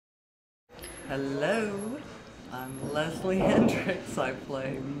Hello, I'm Leslie Hendrix. I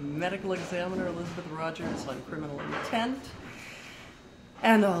play Medical Examiner Elizabeth Rodgers on Criminal Intent,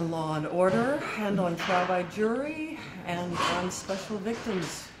 and on Law and Order, and on Trial by Jury, and on Special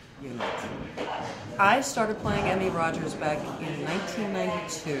Victims Unit. I started playing Emmy Rodgers back in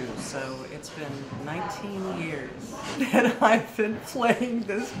 1992, so it's been 19 years that I've been playing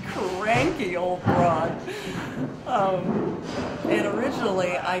this cranky old broad. And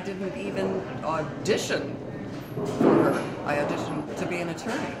originally, I didn't even audition for her. I auditioned to be an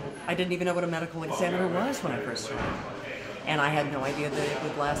attorney. I didn't even know what a medical examiner was when I first started. And I had no idea that it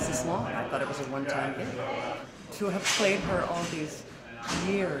would last this long. I thought it was a one-time gig. To have played her all these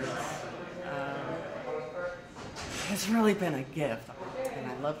years has really been a gift.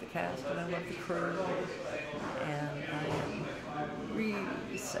 And I love the cast, and I love the crew. And I am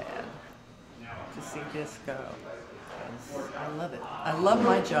really sad to see this go. I love it. I love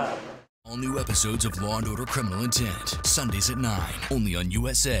my job. All new episodes of Law & Order Criminal Intent, Sundays at 9, only on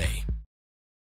USA.